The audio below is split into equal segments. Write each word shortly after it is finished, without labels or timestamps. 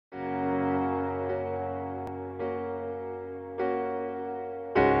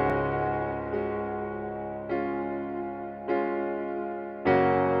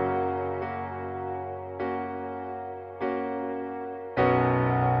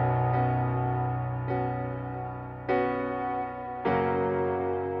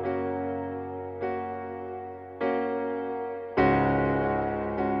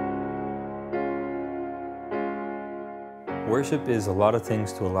Worship is a lot of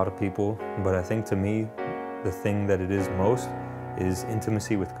things to a lot of people, but I think to me, the thing that it is most is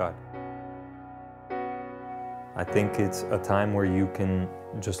intimacy with God. I think it's a time where you can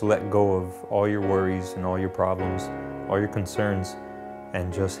just let go of all your worries and all your problems, all your concerns,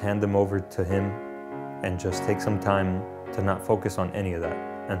 and just hand them over to Him and just take some time to not focus on any of that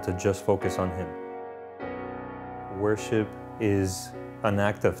and to just focus on Him. Worship is an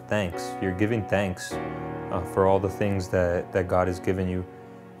act of thanks. You're giving thanks for all the things that God has given you,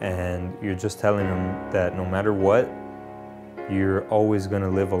 and you're just telling Him that no matter what, you're always going to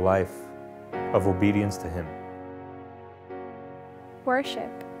live a life of obedience to Him. Worship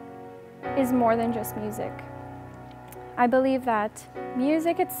is more than just music. I believe that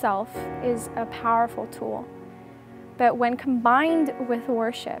music itself is a powerful tool, but when combined with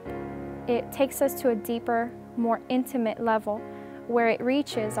worship, it takes us to a deeper, more intimate level where it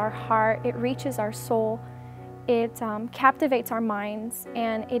reaches our heart, it reaches our soul, it captivates our minds,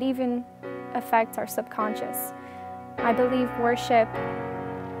 and it even affects our subconscious. I believe worship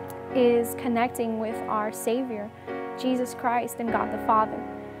is connecting with our Savior, Jesus Christ, and God the Father.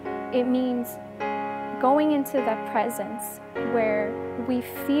 It means going into that presence where we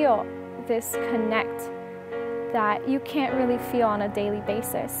feel this connect that you can't really feel on a daily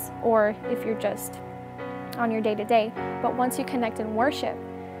basis, or if you're just on your day-to-day. But once you connect in worship,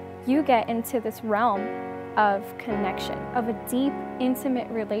 you get into this realm of connection, of a deep, intimate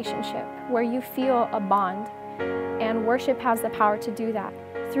relationship where you feel a bond. And worship has the power to do that.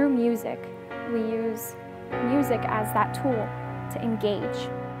 Through music, we use music as that tool to engage.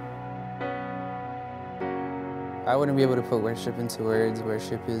 I wouldn't be able to put worship into words.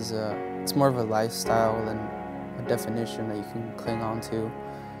 Worship is it's more of a lifestyle than a definition that you can cling on to.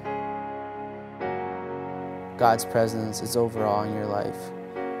 God's presence is overall in your life.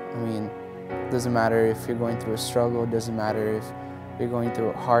 I mean, it doesn't matter if you're going through a struggle, it doesn't matter if you're going through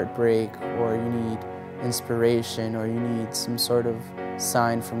a heartbreak, or you need inspiration, or you need some sort of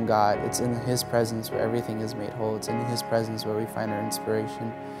sign from God. It's in His presence where everything is made whole. It's in His presence where we find our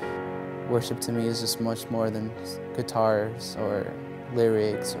inspiration. Worship to me is just much more than guitars or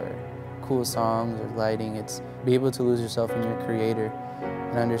lyrics or cool songs or lighting. It's be able to lose yourself in your Creator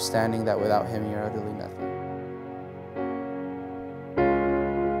and understanding that without Him you're utterly nothing.